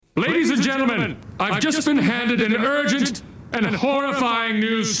and gentlemen, I've just been handed an urgent and horrifying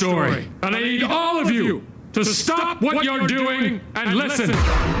news story. And I need all of you to stop what you're doing and listen.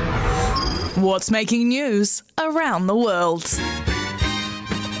 What's making news around the world?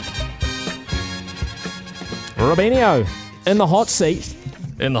 Robinho in the hot seat.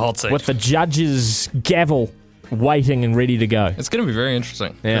 In the hot seat. With the judge's gavel waiting and ready to go. It's going to be very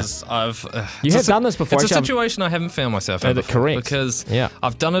interesting. Yeah. You have done this before. It's a situation I haven't found myself in before. Correct. Because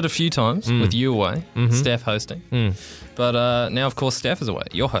I've done it a few times with you away, Steph hosting. But now, of course, Steph is away.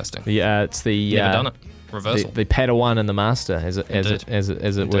 You're hosting. Yeah, it's the... Never done it. Reversal. The Padawan and the Master, as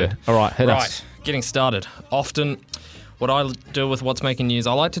it were. All right, hit us. Getting started. Often, what I do with What's Making News,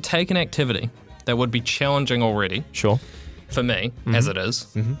 I like to take an activity that would be challenging already. Sure. For me, as it is,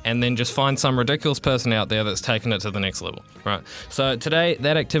 and then just find some ridiculous person out there that's taken it to the next level. Right. So today,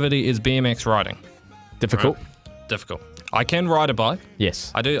 that activity is BMX riding. Difficult? Right? Difficult. I can ride a bike.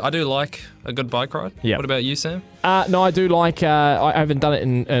 Yes. I do like a good bike ride. Yeah. What about you, Sam? No, I do like... I haven't done it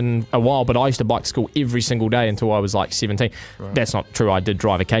in a while, but I used to bike to school every single day until I was like 17. Right. That's not true. I did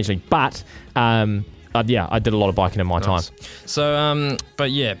drive occasionally, but... I did a lot of biking in my time. So,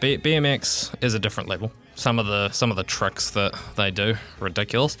 but yeah, BMX is a different level. Some of the tricks that they do,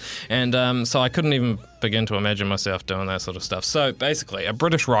 ridiculous. And so I couldn't even begin to imagine myself doing that sort of stuff. So basically, a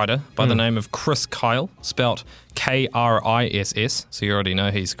British rider by the name of Chris Kyle, spelt Kriss, so you already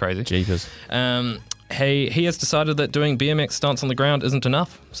know he's crazy. Jeepers. He has decided that doing BMX stunts on the ground isn't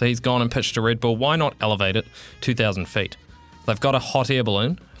enough. So he's gone and pitched to Red Bull, why not elevate it 2,000 feet? They've got a hot air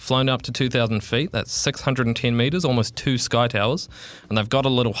balloon flown up to 2,000 feet. That's 610 metres, almost 2 sky towers. And they've got a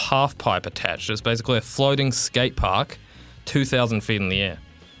little half pipe attached. It's basically a floating skate park 2,000 feet in the air.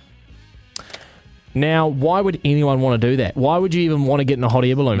 Now, why would anyone want to do that? Why would you even want to get in a hot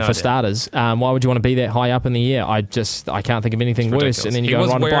air balloon, for starters? Why would you want to be that high up in the air? I can't think of anything worse. And then you go and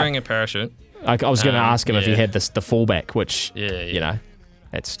ride a bike. He was wearing a parachute. I was going to ask him if he had the fallback, which, you know,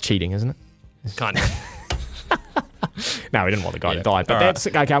 that's cheating, isn't it? Kind of. No, we didn't want the guy to die. But that's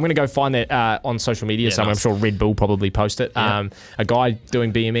okay. I'm going to go find that on social media somewhere. Nice. I'm sure Red Bull probably post it. A guy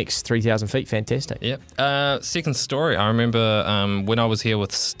doing BMX 3,000 feet. Fantastic. Yeah. Second story. I remember when I was here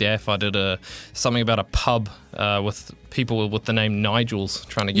with Steph, I did something about a pub with people with the name Nigels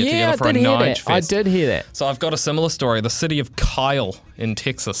trying to get together for a Nige Fest. I did hear that. So I've got a similar story. The city of Kyle in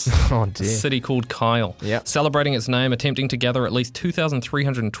Texas. Oh, dear. A city called Kyle. Yep. Celebrating its name, attempting to gather at least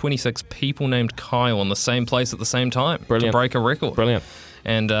 2,326 people named Kyle in the same place at the same time. Brilliant. To break a record. Brilliant.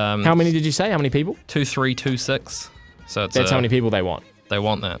 And how many did you say? How many people? 2,326. So that's how many people they want. They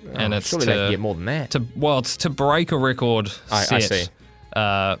want that, and it's surely they can get more than that. It's to break a record I see.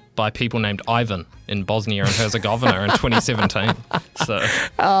 By people named Ivan in Bosnia and Herzegovina in 2017. So it's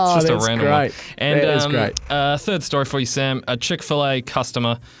just a random great. one. And that is great. Third story for you, Sam. A Chick-fil-A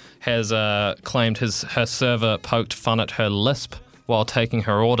customer has claimed her server poked fun at her lisp while taking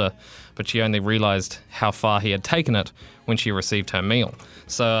her order, but she only realised how far he had taken it when she received her meal.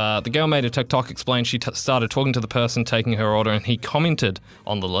 So the girl made a TikTok, explained she started talking to the person taking her order, and he commented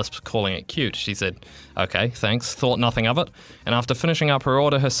on the lisp, calling it cute. She said, "Okay, thanks," thought nothing of it. And after finishing up her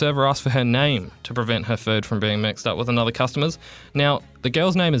order, her server asked for her name to prevent her food from being mixed up with another customer's. Now, the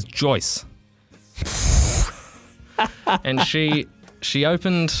girl's name is Joyce. And she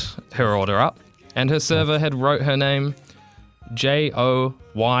opened her order up, and her server had wrote her name Joyth.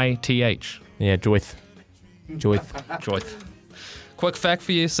 Yeah, Joyth. Quick fact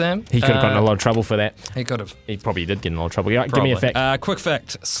for you, Sam. He could have gotten in a lot of trouble for that. He could have. He probably did get in a lot of trouble. Give me a fact. Quick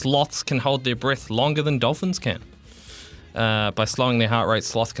fact. Sloths can hold their breath longer than dolphins can. By slowing their heart rate,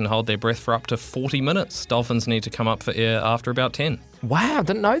 sloths can hold their breath for up to 40 minutes. Dolphins need to come up for air after about 10. Wow, I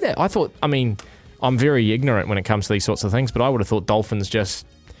didn't know that. I'm very ignorant when it comes to these sorts of things, but I would have thought dolphins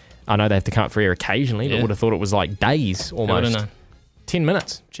I know they have to come up for air occasionally, but would have thought it was like days almost. I don't know. 10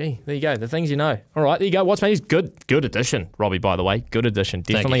 minutes. Gee, there you go. The things you know. All right, there you go. What's made good addition, Robbie, by the way. Good addition.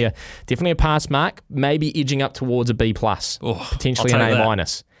 Definitely a pass mark. Maybe edging up towards a B+. Potentially an A-.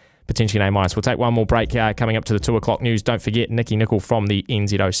 Potentially an A-. We'll take one more break coming up to the 2 o'clock news. Don't forget Nicky Nickel from the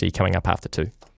NZOC coming up after 2.